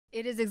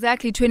It is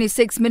exactly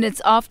 26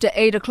 minutes after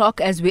 8 o'clock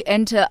as we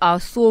enter our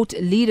Thought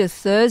Leader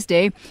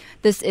Thursday.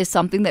 This is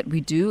something that we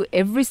do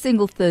every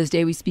single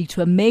Thursday. We speak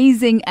to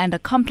amazing and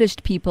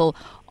accomplished people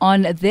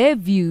on their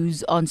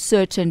views on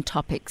certain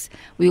topics.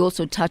 We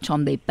also touch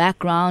on their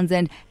backgrounds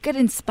and get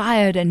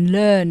inspired and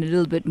learn a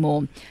little bit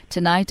more.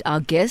 Tonight,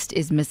 our guest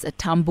is Miss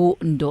Tambu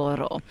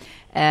Ndoro.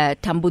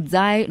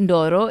 Tambudzai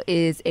Ndoro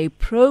is a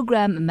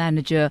program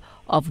manager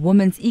of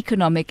Women's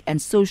Economic and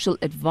Social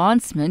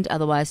Advancement,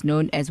 otherwise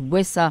known as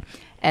WESA,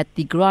 at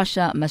the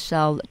Graca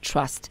Machel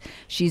Trust.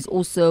 She's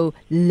also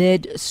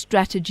led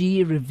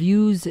strategy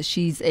reviews.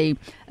 She's a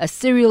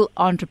serial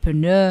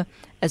entrepreneur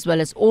as well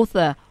as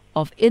author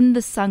of In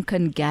the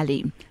Sunken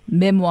Galley,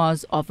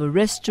 Memoirs of a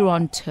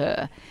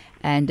Restauranteur.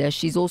 And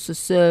she's also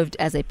served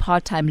as a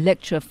part-time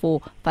lecturer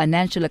for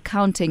financial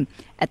accounting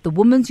at the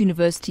Women's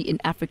University in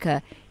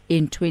Africa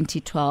in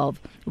 2012.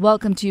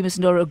 Welcome to you, Ms.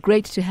 Ndoro.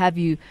 Great to have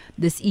you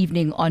this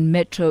evening on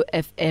Metro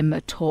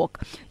FM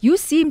Talk. You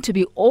seem to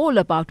be all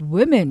about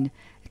women.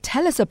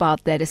 Tell us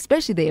about that,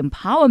 especially the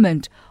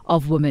empowerment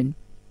of women.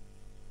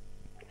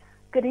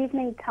 Good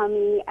evening,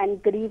 Tommy,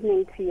 and good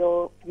evening to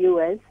your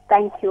viewers.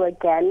 Thank you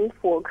again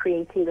for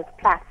creating this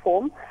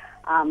platform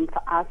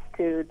for us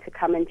to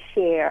come and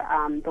share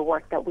the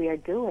work that we are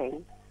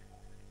doing.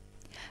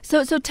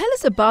 So tell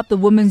us about the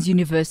Women's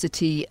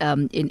University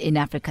in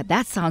Africa.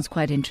 That sounds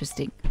quite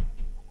interesting.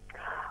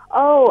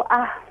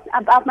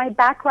 About my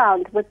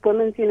background with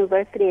Women's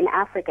University in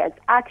Africa. It's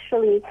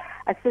actually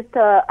a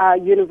sister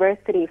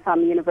university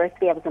from the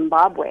University of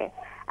Zimbabwe,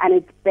 and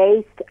it's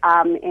based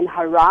in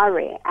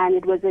Harare. And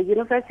it was a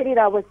university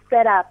that was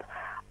set up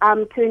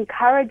to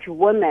encourage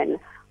women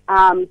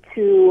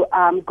to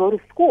go to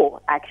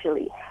school,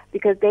 actually,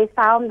 because they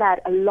found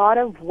that a lot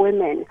of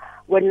women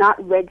were not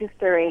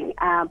registering,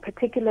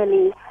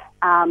 particularly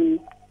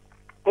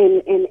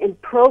in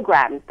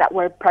programs that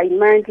were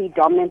primarily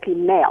dominantly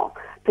male,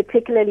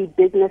 particularly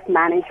business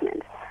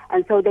management.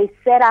 And so they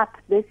set up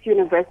this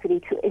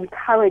university to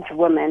encourage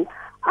women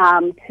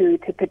to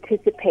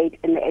participate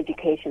in the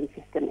education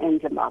system in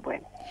Zimbabwe.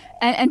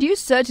 And you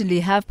certainly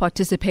have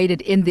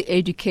participated in the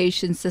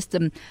education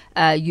system.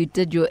 You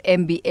did your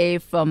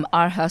MBA from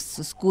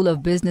Aarhus School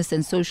of Business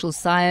and Social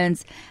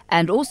Science,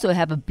 and also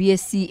have a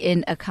BSc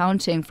in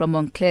accounting from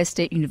Montclair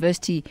State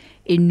University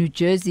in New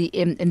Jersey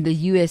in the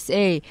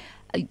USA.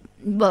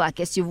 Well, I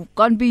guess you've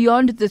gone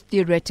beyond the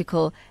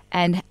theoretical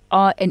and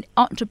are an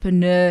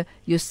entrepreneur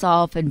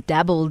yourself and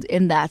dabbled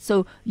in that.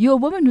 So you're a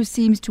woman who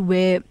seems to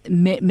wear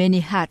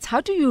many hats.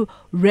 How do you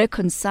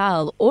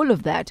reconcile all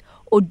of that?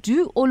 Or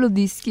do all of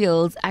these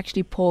skills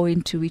actually pour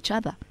into each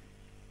other?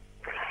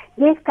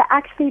 Yes, they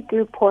actually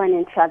do pour in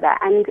each other.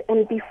 And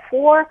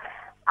before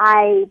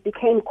I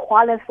became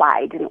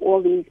qualified in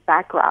all these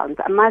backgrounds,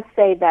 I must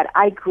say that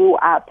I grew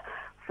up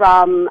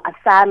from a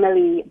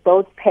family,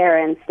 both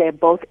parents, they're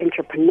both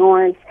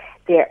entrepreneurs,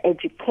 they're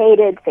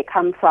educated, they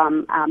come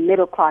from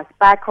middle-class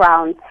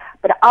backgrounds,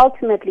 but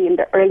ultimately in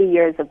the early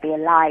years of their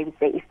lives,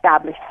 they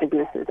established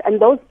businesses. And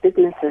those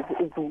businesses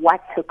is what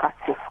took us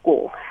to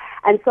school.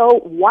 And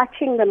so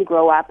watching them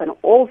grow up and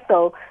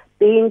also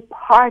being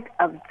part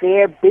of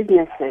their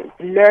businesses,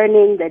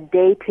 learning the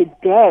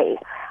day-to-day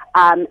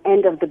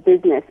end of the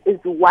business is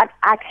what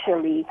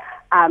actually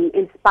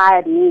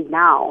inspired me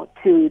now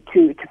to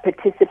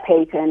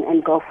participate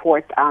and go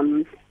forth,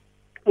 and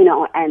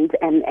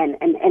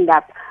end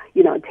up,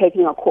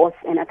 taking a course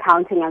in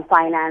accounting and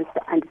finance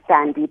to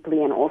understand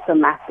deeply, and also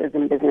masters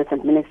in business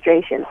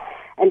administration.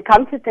 And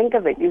come to think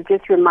of it, you've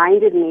just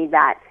reminded me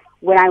that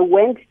when I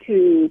went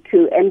to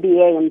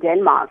MBA in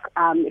Denmark,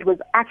 it was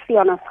actually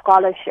on a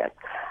scholarship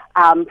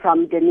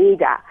from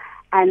DANIDA.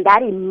 And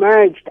that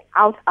emerged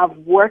out of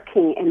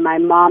working in my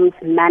mom's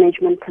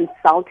management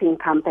consulting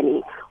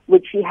company,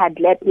 which she had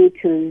let me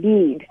to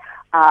lead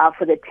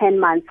for the 10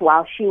 months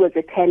while she was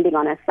attending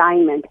on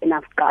assignment in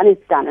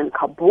Afghanistan and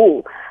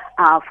Kabul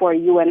for a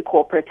UN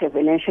cooperative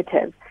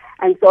initiative.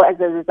 And so as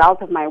a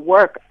result of my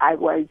work, I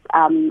was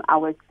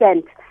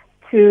sent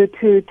to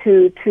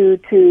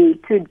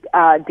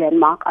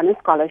Denmark on a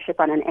scholarship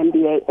on an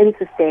MBA in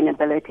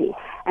sustainability.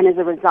 And as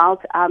a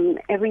result,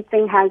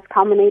 everything has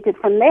culminated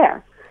from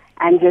there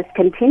and just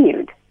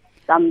continued.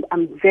 So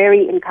I'm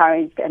very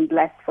encouraged and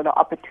blessed for the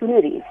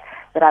opportunities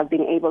that I've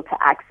been able to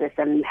access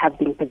and have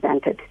been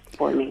presented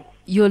for me.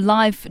 Your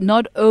life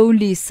not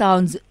only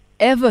sounds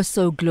ever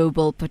so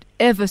global, but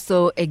ever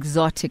so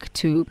exotic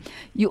too.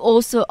 You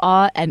also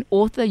are an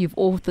author. You've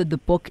authored the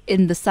book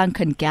In the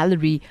Sunken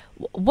Galley.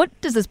 What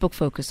does this book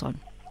focus on?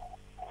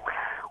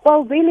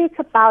 Well, really it's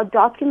about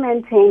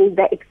documenting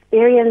the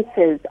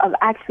experiences of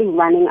actually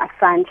running a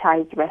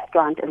franchise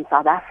restaurant in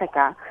South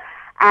Africa.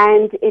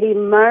 And it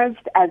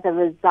emerged as a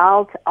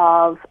result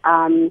of,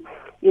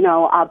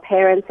 our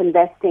parents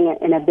investing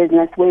in a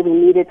business where we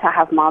needed to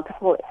have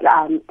multiple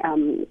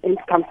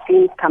income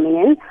streams coming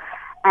in.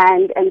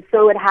 And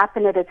so it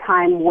happened at a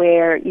time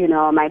where,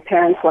 my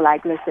parents were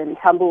like, listen,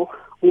 Tambu,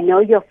 we know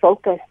you're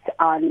focused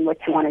on what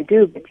you want to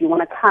do, but you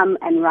want to come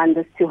and run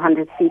this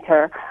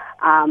 200-seater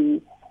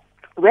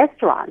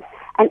restaurant.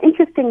 And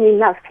interestingly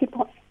enough,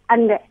 people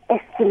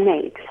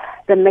underestimate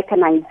the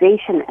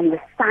mechanization and the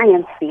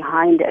science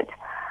behind it.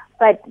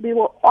 But we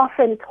were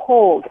often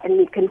told, and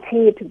we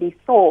continue to be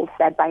told,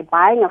 that by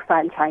buying a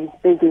franchise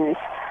business,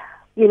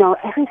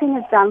 everything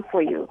is done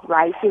for you,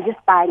 right? You're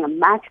just buying a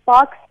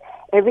matchbox,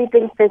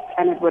 everything fits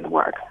and it would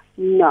work.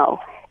 No,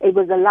 it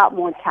was a lot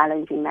more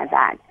challenging than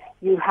that.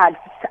 You had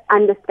to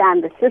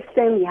understand the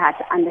system, you had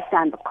to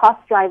understand the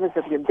cost drivers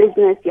of your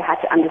business, you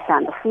had to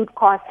understand the food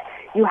costs,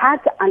 you had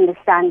to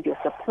understand your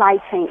supply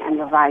chain and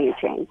your value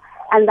chain.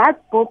 And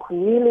that book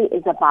really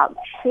is about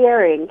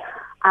sharing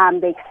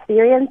the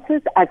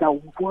experiences as a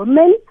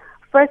woman,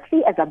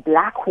 firstly as a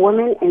black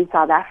woman in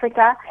South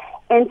Africa,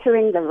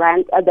 entering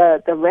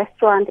the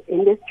restaurant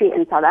industry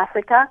in South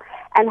Africa,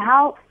 and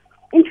how,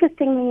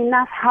 interestingly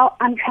enough, how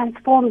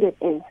untransformed it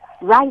is,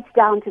 right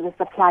down to the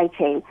supply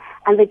chain,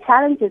 and the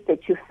challenges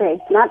that you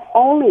face, not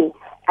only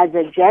as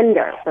a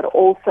gender, but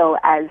also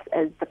as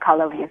the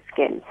color of your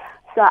skin.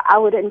 So I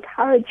would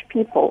encourage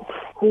people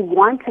who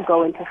want to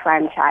go into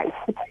franchise,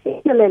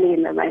 particularly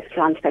in the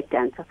restaurant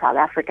sector in South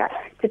Africa,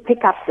 to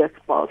pick up this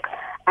book.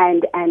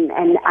 And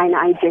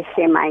I just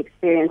share my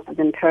experiences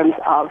in terms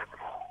of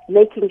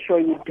making sure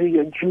you do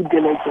your due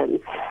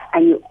diligence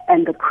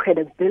and the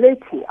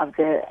credibility of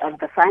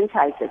the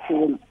franchise that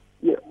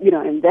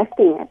you're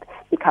investing in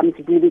becomes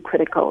really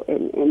critical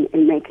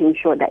in making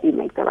sure that you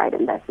make the right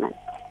investment.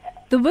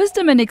 The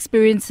wisdom and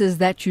experiences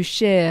that you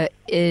share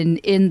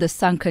in the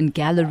Sunken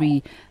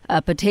Gallery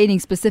pertaining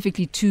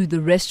specifically to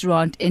the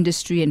restaurant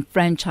industry and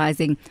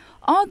franchising,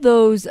 are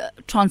those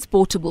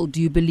transportable,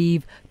 do you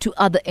believe, to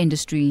other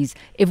industries?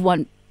 If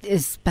one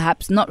is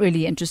perhaps not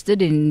really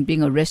interested in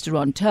being a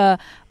restaurateur,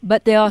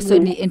 but they are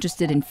certainly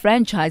interested in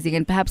franchising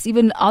and perhaps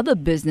even other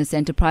business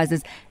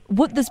enterprises,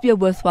 would this be a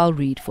worthwhile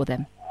read for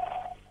them?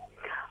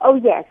 Oh,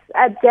 yes,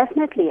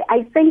 definitely.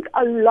 I think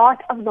a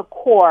lot of the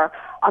core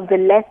of the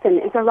lesson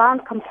is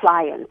around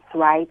compliance,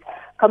 right?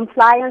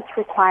 Compliance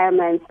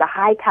requirements, the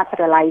high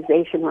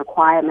capitalization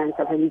requirements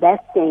of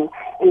investing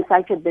in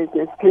such a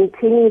business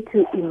continue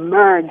to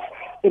emerge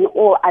in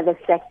all other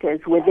sectors.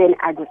 Within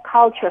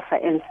agriculture, for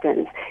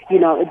instance,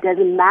 it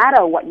doesn't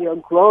matter what you're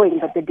growing,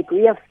 but the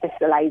degree of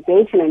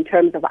specialization in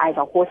terms of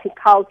either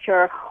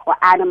horticulture or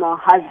animal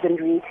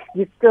husbandry,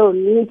 you still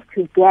need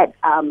to get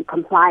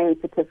compliance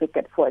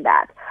certificate for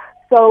that.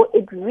 So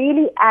it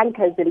really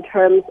anchors in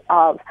terms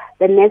of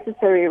the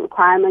necessary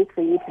requirements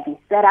for you to be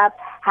set up,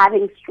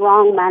 having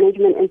strong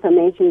management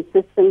information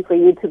systems for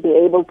you to be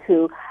able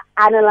to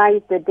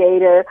analyze the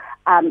data,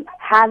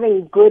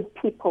 having good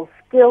people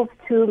skills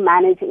to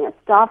managing a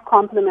staff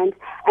complement,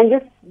 and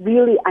just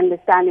really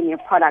understanding your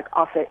product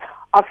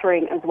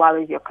offering as well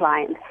as your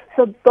client.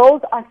 So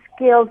those are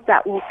skills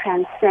that will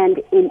transcend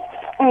in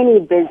any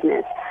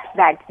business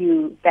that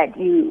you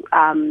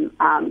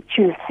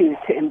choose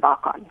to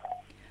embark on.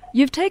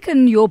 You've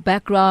taken your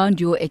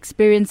background, your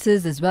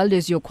experiences, as well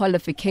as your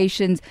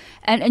qualifications,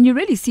 and you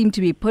really seem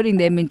to be putting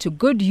them into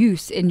good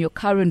use in your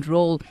current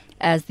role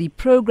as the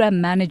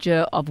Program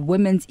Manager of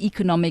Women's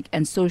Economic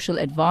and Social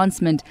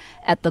Advancement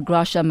at the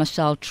Graca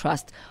Machel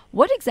Trust.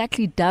 What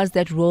exactly does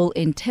that role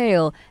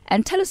entail?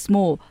 And tell us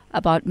more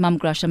about Mam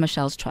Graca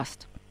Machel's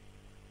Trust.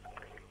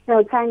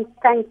 No,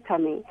 thanks,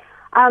 Tammy.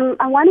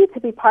 I wanted to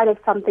be part of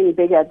something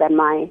bigger than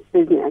my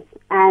business,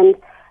 and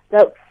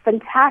the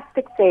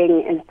fantastic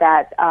thing is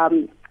that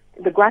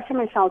the Graca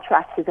Machel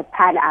Trust is a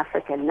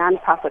Pan-African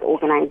non-profit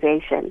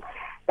organization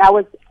that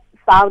was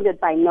founded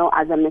by no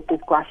other Mrs.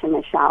 Graca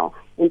Machel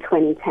in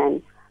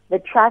 2010. The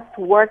trust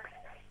works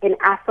in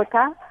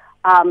Africa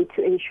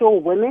to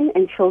ensure women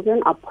and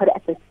children are put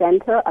at the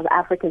center of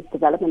Africa's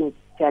development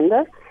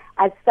agenda.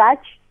 As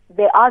such,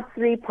 there are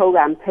three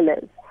program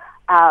pillars: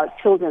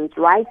 children's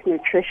rights,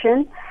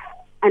 nutrition,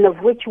 and of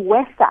which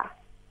WESA,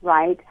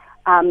 right,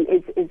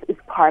 is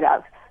part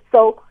of.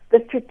 So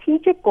the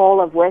strategic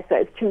goal of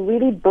WESA is to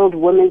really build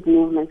women's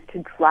movements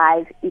to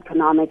drive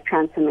economic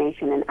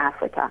transformation in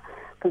Africa,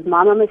 because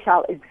Mama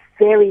Machel is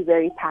very,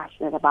 very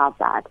passionate about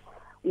that.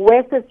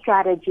 WESA's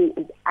strategy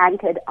is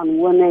anchored on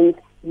women's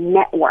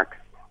networks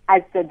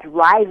as the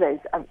drivers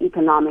of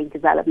economic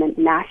development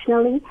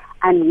nationally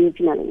and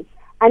regionally.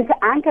 And to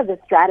anchor the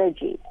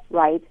strategy,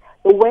 right,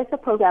 the WESA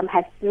program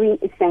has three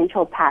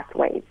essential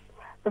pathways.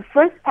 The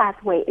first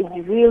pathway is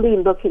really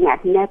looking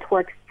at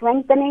network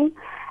strengthening.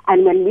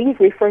 And when we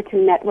refer to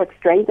network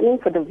strengthening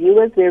for the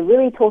viewers, we're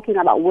really talking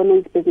about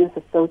women's business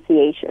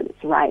associations,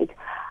 right?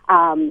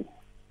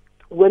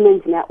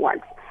 Women's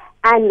networks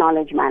and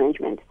knowledge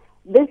management.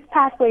 This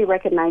pathway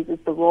recognizes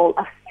the role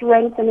of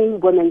strengthening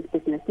women's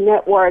business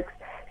networks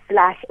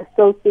 /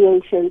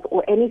 associations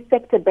or any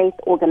sector-based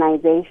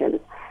organizations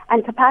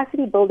and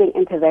capacity building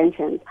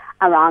interventions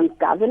around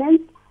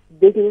governance,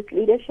 business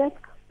leadership,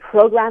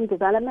 program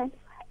development,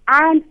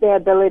 and their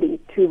ability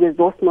to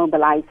resource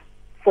mobilize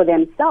for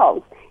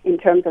themselves in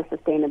terms of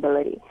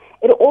sustainability.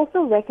 It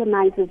also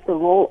recognizes the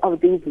role of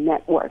these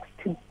networks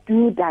to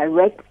do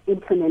direct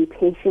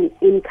implementation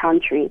in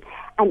country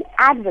and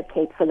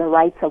advocate for the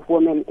rights of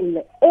women in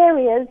the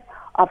areas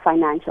of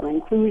financial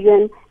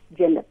inclusion,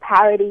 gender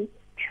parity,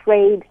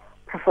 trade,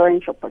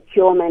 preferential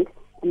procurement,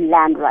 and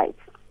land rights.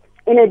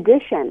 In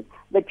addition,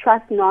 the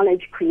Trust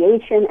Knowledge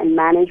Creation and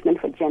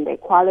Management for Gender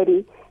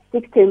Equality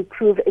seeks to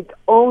improve its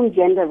own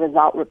gender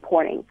result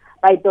reporting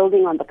by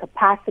building on the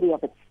capacity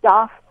of its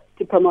staff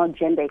to promote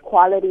gender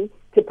equality,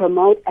 to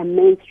promote and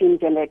mainstream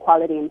gender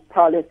equality in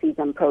policies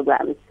and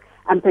programs,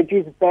 and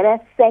produce better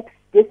sex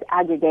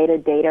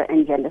disaggregated data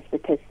and gender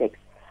statistics.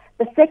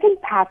 The second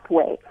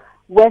pathway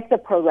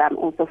WESA program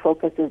also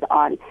focuses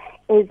on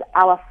is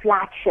our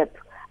flagship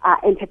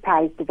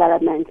enterprise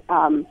development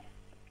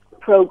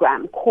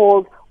program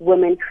called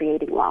Women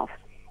Creating Wealth.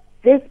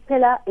 This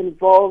pillar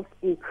involves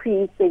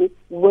increasing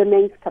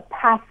women's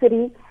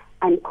capacity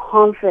and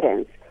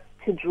confidence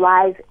to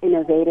drive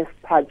innovative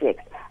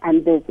projects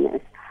and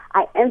business.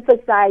 I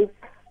emphasize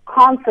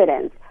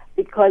confidence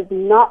because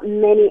not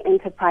many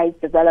enterprise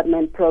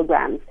development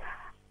programs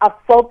are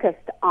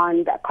focused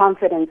on the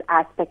confidence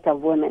aspect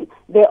of women.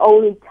 They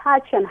only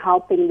touch on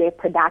helping their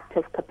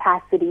productive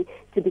capacity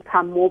to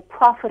become more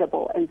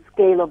profitable and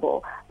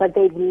scalable, but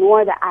they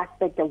ignore the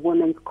aspect of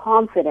women's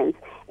confidence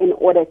in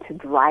order to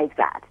drive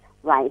that,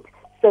 right?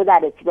 So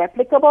that it's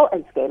replicable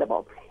and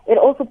scalable. It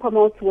also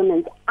promotes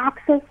women's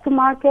access to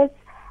markets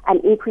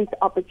and increased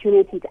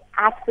opportunity to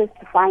access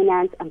to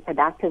finance and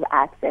productive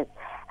access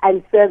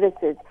and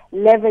services,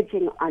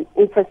 leveraging on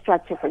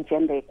infrastructure for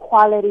gender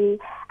equality,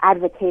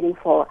 advocating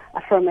for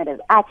affirmative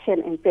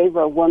action in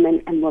favor of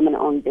women and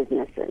women-owned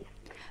businesses.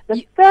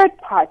 The third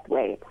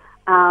pathway,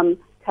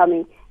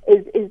 Tommy,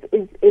 is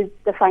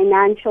the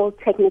financial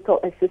technical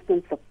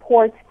assistance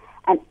support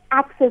and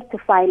access to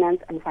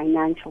finance and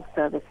financial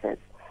services.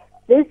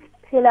 This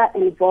pillar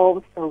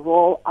involves the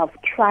role of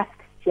Trust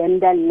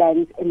Gender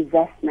Lens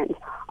Investment,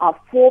 a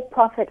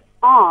for-profit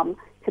arm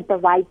to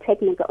provide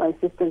technical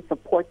assistance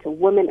support to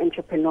women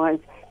entrepreneurs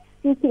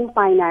seeking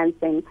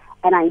financing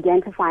and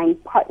identifying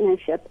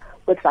partnership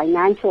with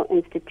financial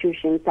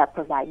institutions that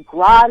provide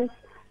grants,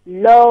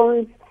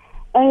 loans,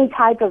 any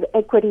type of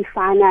equity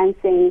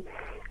financing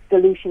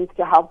solutions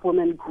to help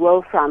women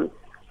grow from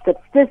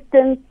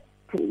subsistence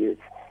to use.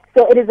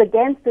 So it is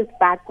against this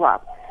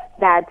backdrop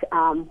that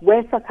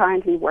WESA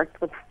currently works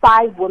with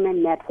 5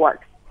 women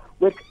networks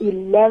with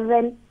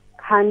 11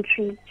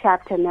 country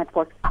chapter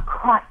networks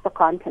across the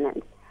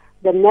continent.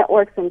 The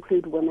networks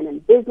include women in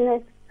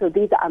business, so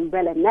these are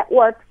umbrella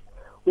networks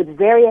with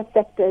various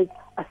sectors,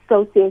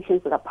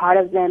 associations that are part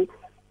of them.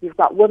 You've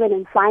got women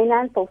in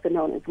finance, also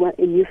known as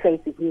New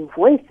Faces, New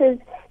Voices.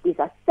 These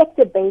are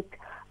sector-based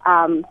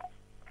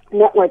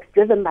networks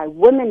driven by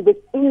women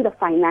within the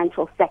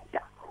financial sector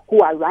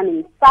who are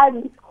running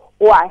funds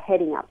or are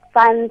heading up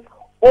funds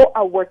or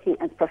are working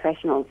as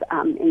professionals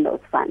in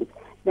those funds.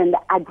 Then the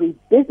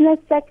agribusiness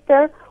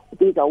sector,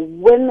 these are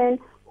women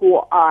who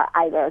are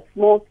either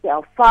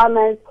small-scale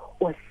farmers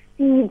or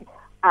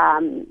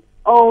seed-owned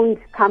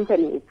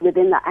companies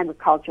within the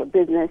agricultural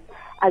business,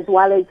 as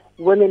well as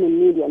women in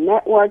media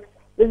networks.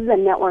 This is a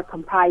network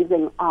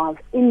comprising of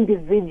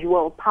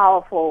individual,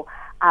 powerful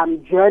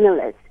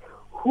journalists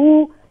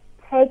who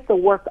take the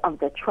work of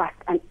the trust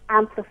and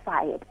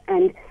amplify it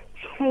and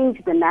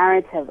change the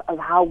narrative of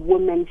how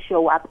women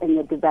show up in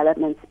the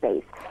development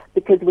space,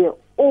 because we're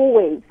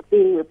always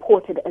being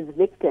reported as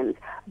victims,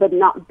 but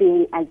not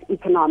being as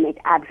economic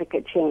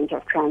advocate change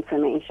of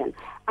transformation.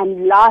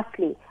 And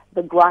lastly,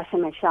 the Graca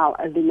Machel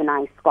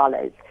Alumni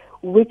Scholars,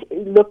 which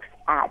looks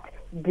at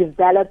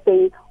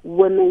developing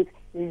women's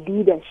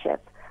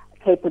leadership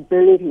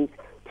capabilities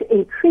to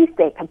increase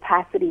their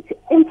capacity to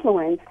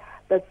influence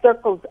the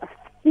circles of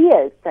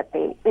spheres that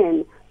they're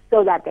in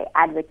so that they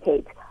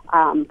advocate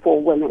for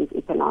women's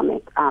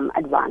economic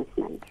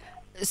advancement.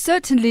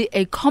 Certainly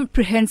a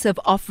comprehensive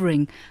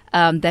offering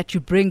that you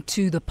bring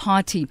to the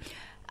party.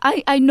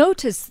 I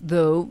notice,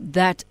 though,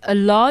 that a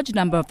large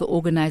number of the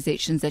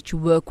organizations that you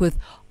work with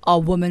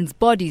are women's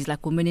bodies,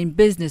 like women in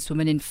business,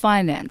 women in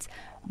finance.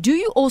 Do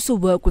you also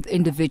work with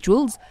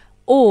individuals,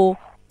 or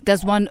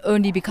does one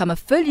only become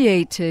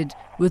affiliated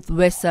with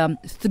WESA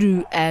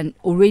through an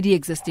already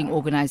existing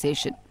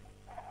organization?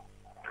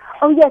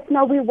 Oh, yes.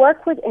 No, we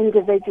work with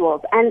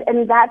individuals, and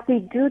that we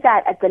do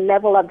that at the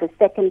level of the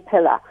second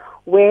pillar,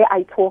 where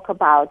I talk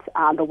about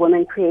the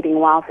Women Creating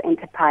Wealth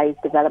Enterprise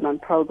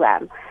Development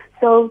Program.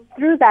 So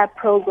through that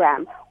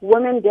program,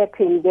 women get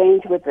to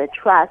engage with the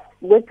trust,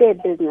 with their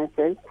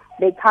businesses.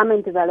 They come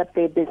and develop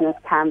their business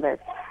canvas.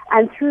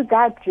 And through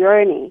that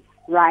journey,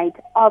 right,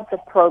 of the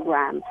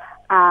program,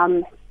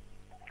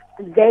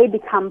 they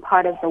become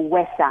part of the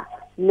WESA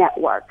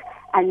network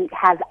and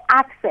have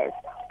access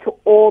to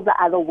all the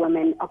other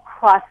women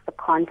across the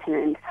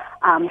continent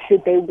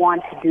should they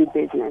want to do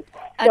business.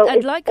 So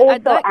it's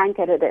also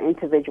anchored at an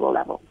individual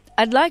level.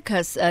 I'd like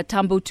us,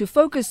 Tambu, to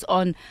focus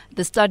on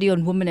the study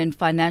on women and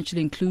financial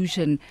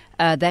inclusion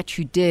that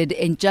you did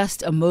in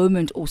just a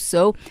moment or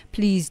so.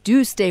 Please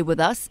do stay with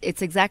us.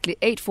 It's exactly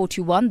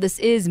 8:41. This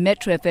is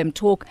Metro FM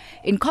Talk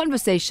in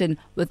conversation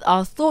with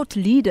our thought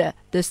leader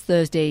this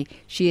Thursday.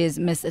 She is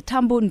Ms.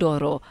 Tambu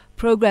Ndoro,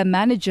 Program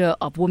Manager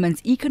of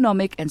Women's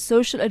Economic and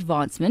Social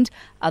Advancement,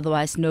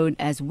 otherwise known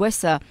as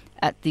WESA,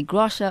 at the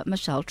Graca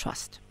Machel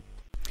Trust.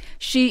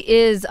 She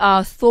is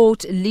our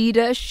thought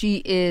leader. She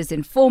is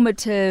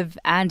informative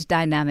and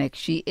dynamic.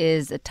 She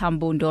is a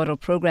Tambu Ndoro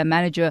Program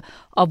Manager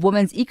of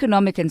Women's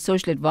Economic and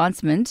Social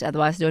Advancement,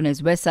 otherwise known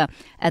as WESA,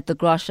 at the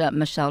Graca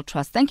Machel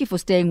Trust. Thank you for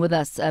staying with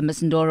us,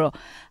 Ms. Ndoro.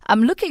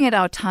 I'm looking at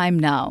our time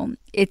now.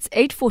 It's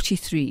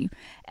 8:43,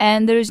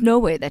 and there is no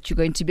way that you're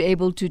going to be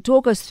able to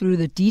talk us through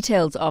the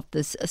details of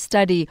this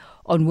study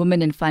on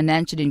women and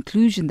financial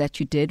inclusion that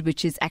you did,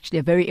 which is actually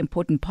a very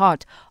important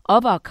part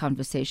of our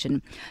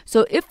conversation.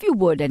 So if you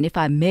would, and if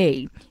I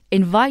may,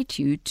 invite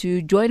you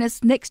to join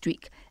us next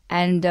week,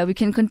 and we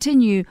can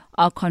continue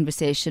our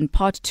conversation,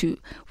 part 2.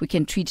 We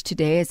can treat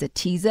today as a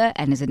teaser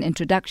and as an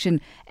introduction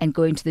and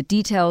go into the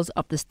details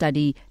of the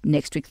study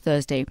next week,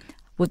 Thursday.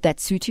 Would that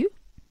suit you?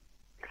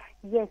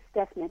 Yes,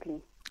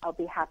 definitely. I'll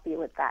be happy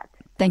with that.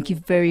 Thank you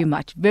very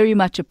much. Very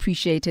much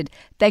appreciated.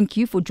 Thank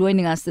you for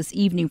joining us this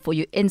evening, for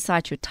your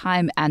insight, your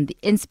time, and the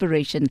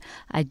inspiration.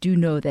 I do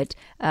know that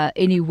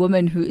any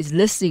woman who is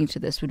listening to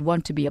this would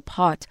want to be a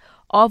part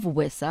of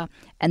WESA,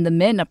 and the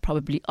men are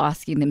probably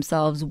asking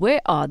themselves,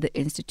 where are the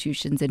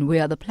institutions and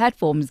where are the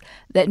platforms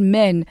that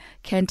men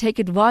can take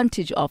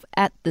advantage of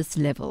at this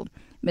level?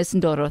 Ms.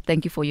 Ndoro,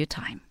 thank you for your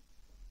time.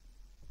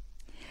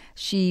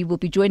 She will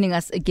be joining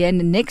us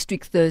again next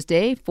week,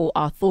 Thursday, for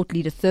our Thought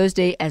Leader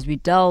Thursday, as we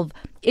delve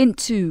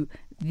into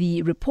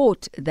the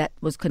report that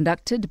was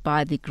conducted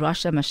by the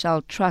Graca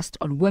Machel Trust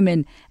on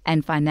women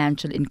and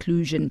financial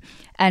inclusion.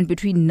 And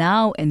between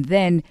now and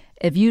then,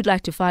 if you'd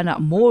like to find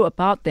out more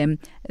about them,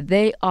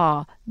 they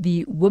are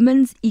the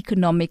Women's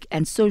Economic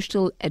and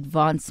Social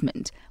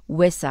Advancement,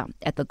 WESA,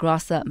 at the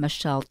Graca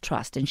Machel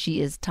Trust. And she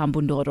is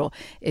Tambu Ndoro,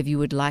 if you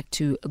would like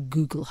to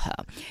Google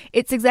her.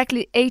 It's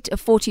exactly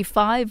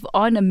 8:45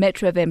 on a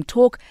Metro FM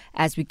Talk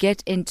as we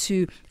get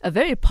into a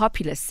very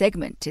popular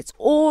segment. It's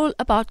all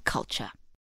about culture.